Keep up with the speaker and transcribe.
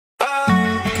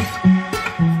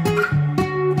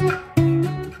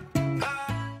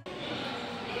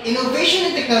Innovation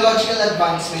and technological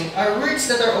advancement are words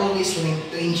that are always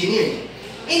linked to engineering.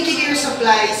 Engineers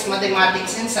applies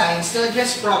mathematics and science to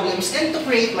address problems and to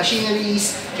create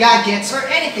machineries, gadgets, or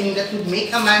anything that would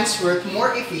make a man's work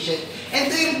more efficient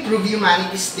and to improve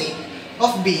humanity's state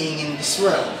of being in this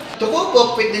world. To cope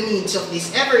up with the needs of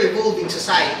this ever-evolving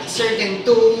society, certain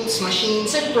tools,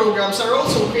 machines, and programs are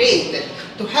also created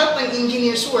to help an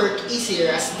engineer's work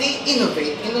easier as they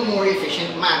innovate in a more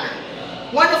efficient manner.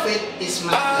 One of it is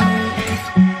MATLAB.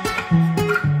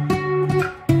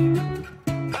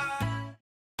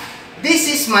 This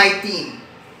is my team,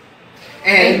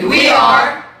 and we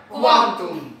are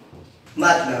Quantum.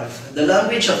 MATLAB, the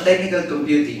language of technical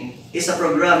computing, is a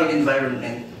programming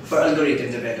environment for algorithm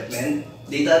development,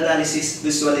 data analysis,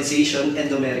 visualization,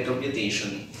 and numeric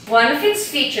computation. One of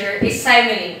its features is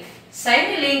Simulink.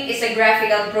 Simulink is a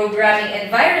graphical programming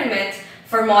environment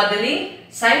for modeling,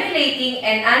 simulating,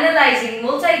 and analyzing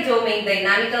multi-domain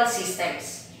dynamical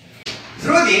systems.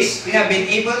 Through this, we have been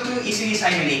able to easily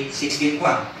simulate 16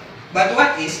 QAM. But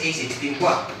what is a 16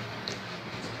 QAM?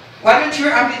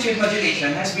 Quadrature amplitude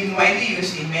modulation has been widely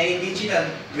used in many digital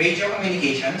radio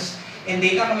communications and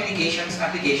data communications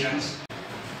applications.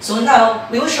 So now,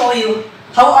 we will show you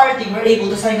how our team were able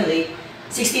to simulate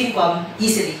 16 QAM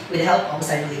easily with the help of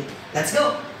Simulink. Let's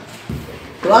go!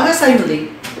 To access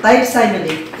Simulink, type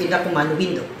Simulink in the command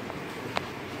window.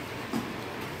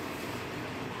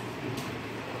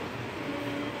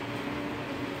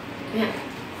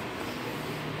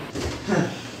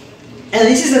 And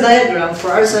this is the diagram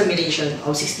for our simulation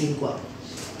of 16 QAM.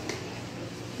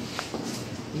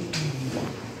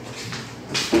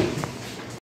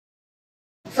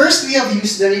 First, we have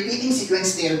used the repeating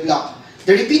sequence stair block.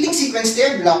 The repeating sequence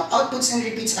stair block outputs and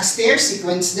repeats a stair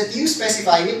sequence that you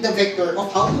specify with the vector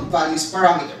of output values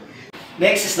parameter.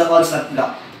 Next is the constant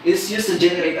block. It is used to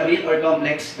generate a real or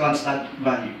complex constant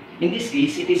value. In this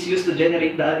case, it is used to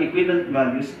generate the equivalent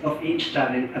values of each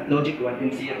channel at logic 1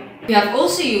 and 0. We have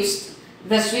also used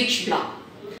the switch block.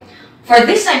 For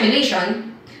this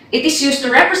simulation, it is used to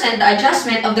represent the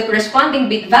adjustment of the corresponding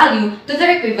bit value to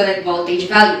their equivalent voltage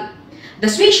value. The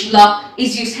switch block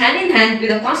is used hand-in-hand with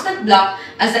the constant block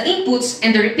as the inputs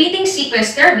and the repeating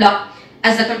sequence stair block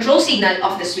as the control signal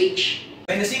of the switch.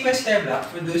 When the sequence stair block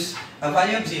produces a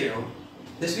value of 0,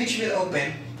 the switch will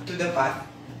open to the path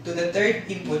to the third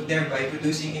input, thereby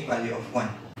producing a value of 1.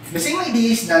 The same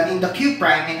idea is done in the Q'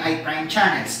 and I'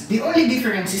 channels. The only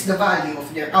difference is the value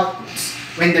of their outputs.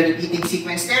 When the repeating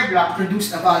sequence stair block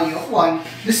produced a value of 1,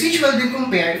 the switch will then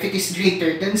compare if it is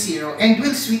greater than 0 and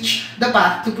will switch the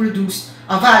path to produce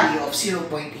a value of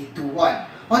 0.821.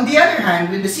 On the other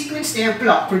hand, when the sequence stair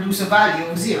block produces a value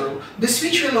of 0, the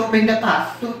switch will open the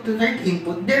path to the third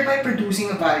input, thereby producing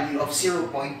a value of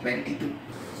 0.22.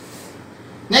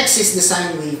 Next is the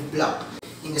sine wave block.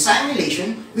 In the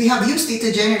simulation, we have used it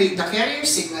to generate the carrier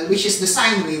signal, which is the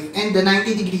sine wave, and the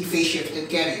 90-degree phase shifted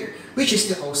carrier, which is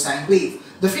the cosine wave.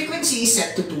 The frequency is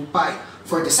set to 2 pi.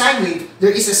 For the sine wave, there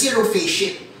is a 0 phase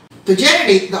shift. To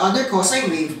generate the other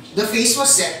cosine wave, the phase was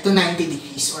set to 90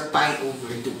 degrees or pi over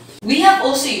 2. We have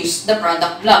also used the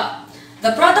product block.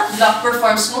 The product block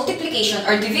performs multiplication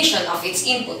or division of its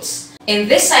inputs. In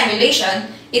this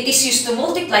simulation, it is used to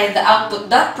multiply the output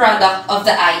dot product of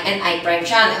the I and I'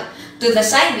 channel to the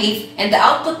sine wave and the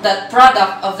output dot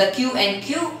product of the Q and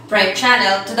Q'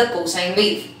 channel to the cosine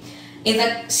wave. In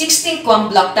the 16 QAM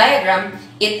block diagram,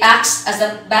 it acts as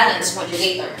a balance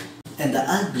modulator. And the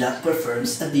add block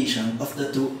performs addition of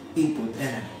the two input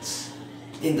elements.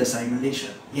 In the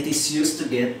simulation, it is used to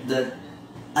get the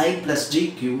I plus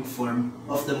JQ form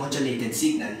of the modulated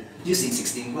signal using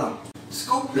 16 QAM.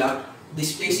 Scope block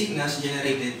displays signals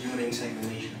generated during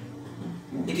simulation.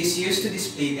 It is used to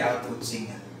display the output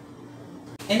signal.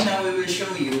 And now we will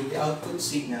show you the output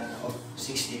signal of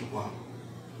 16 QAM.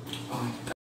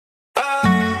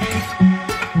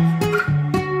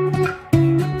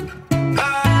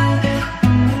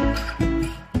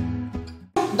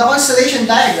 The constellation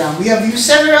diagram, we have used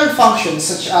several functions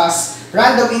such as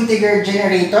random integer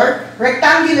generator,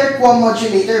 rectangular QAM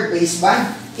modulator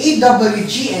baseband,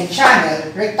 AWG and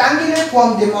channel, rectangular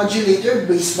QAM demodulator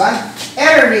baseband,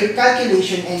 error rate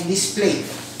calculation, and display.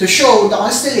 To show the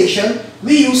constellation,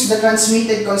 we use the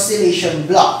transmitted constellation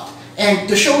block. And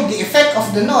to show the effect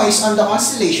of the noise on the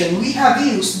constellation, we have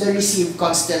used the received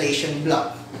constellation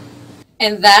block.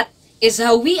 And that is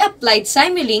how we applied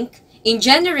Simulink in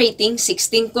generating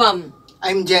 16 QAM.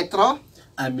 I'm Jetro.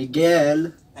 I'm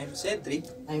Miguel. I'm Cedric.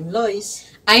 I'm Lois.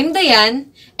 I'm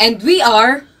Diane, and we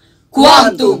are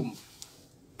Quantum!